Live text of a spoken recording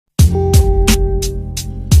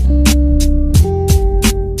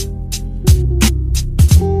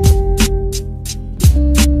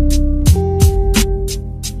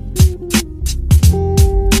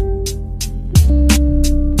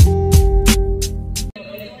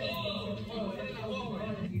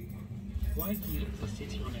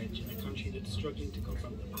struggling to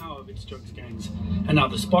confront the power of its drugs gangs, and now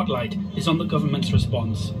the spotlight is on the government's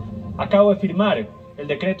response. Acabo de firmar el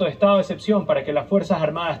decreto de estado de excepción para que las Fuerzas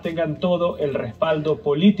Armadas tengan todo el respaldo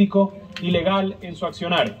político y legal en su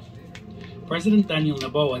accionar. President Daniel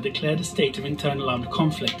Noboa declared a state of internal armed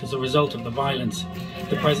conflict as a result of the violence.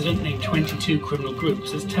 The president named 22 criminal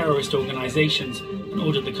groups as terrorist organizations and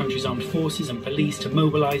ordered the country's armed forces and police to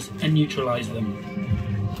mobilize and neutralize them.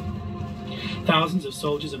 Thousands of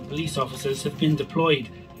soldiers and police officers have been deployed.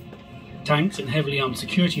 Tanks and heavily armed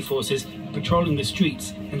security forces are patrolling the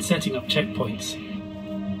streets and setting up checkpoints.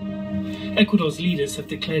 Ecuador's leaders have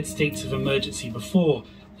declared states of emergency before,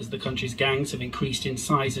 as the country's gangs have increased in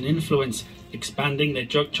size and influence, expanding their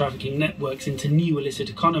drug trafficking networks into new illicit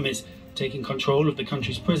economies, taking control of the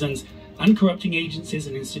country's prisons and corrupting agencies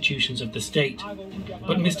and institutions of the state.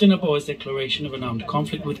 But Mr. Noboa's declaration of an armed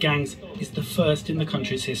conflict with gangs is the first in the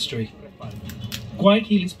country's history.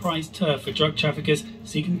 Guayaquil is prized turf for drug traffickers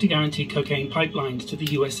seeking to guarantee cocaine pipelines to the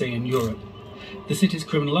USA and Europe. The city's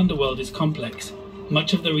criminal underworld is complex.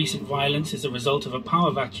 Much of the recent violence is a result of a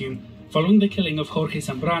power vacuum following the killing of Jorge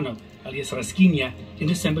Zambrano, alias Rasquiña, in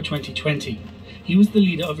December 2020. He was the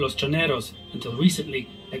leader of Los Choneros, until recently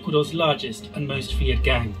Ecuador's largest and most feared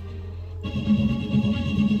gang.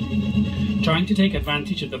 Trying to take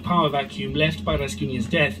advantage of the power vacuum left by Rasquiña's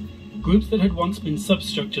death, groups that had once been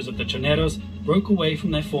substructures of the Choneros broke away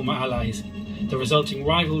from their former allies. The resulting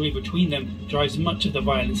rivalry between them drives much of the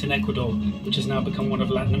violence in Ecuador, which has now become one of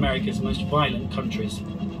Latin America's most violent countries.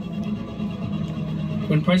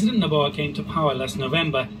 When President Noboa came to power last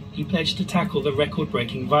November, he pledged to tackle the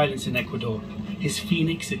record-breaking violence in Ecuador. His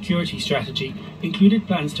Phoenix security strategy included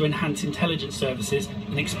plans to enhance intelligence services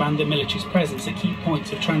and expand the military's presence at key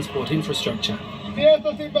points of transport infrastructure.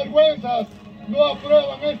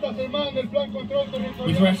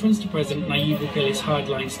 With reference to President Nayib Bukele's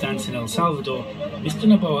hardline stance in El Salvador, Mr.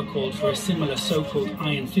 Noboa called for a similar so-called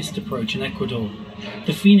iron fist approach in Ecuador.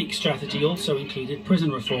 The Phoenix strategy also included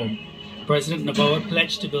prison reform. President Noboa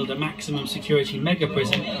pledged to build a maximum security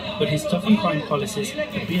mega-prison, but his tough-on crime policies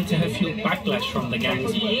appear to have fueled backlash from the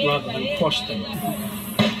gangs rather than quashed them.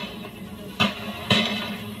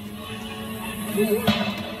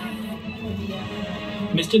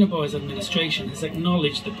 Mr. Noboa's administration has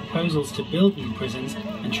acknowledged that proposals to build new prisons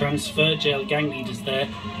and transfer jail gang leaders there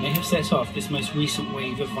may have set off this most recent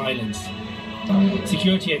wave of violence.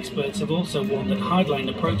 Security experts have also warned that hardline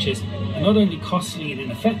approaches are not only costly and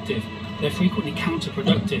ineffective, they're frequently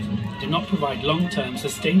counterproductive, do not provide long-term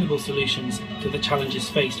sustainable solutions to the challenges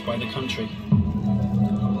faced by the country.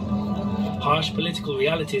 Harsh political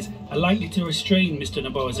realities are likely to restrain Mr.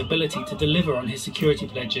 Noboa's ability to deliver on his security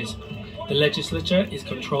pledges. The legislature is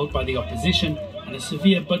controlled by the opposition, and a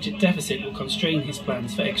severe budget deficit will constrain his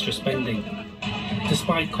plans for extra spending.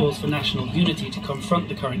 Despite calls for national unity to confront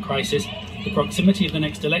the current crisis, the proximity of the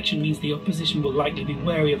next election means the opposition will likely be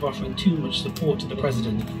wary of offering too much support to the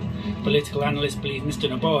president. Political analysts believe Mr.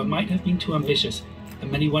 Noboa might have been too ambitious,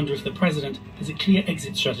 and many wonder if the president has a clear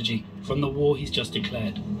exit strategy from the war he's just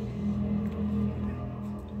declared.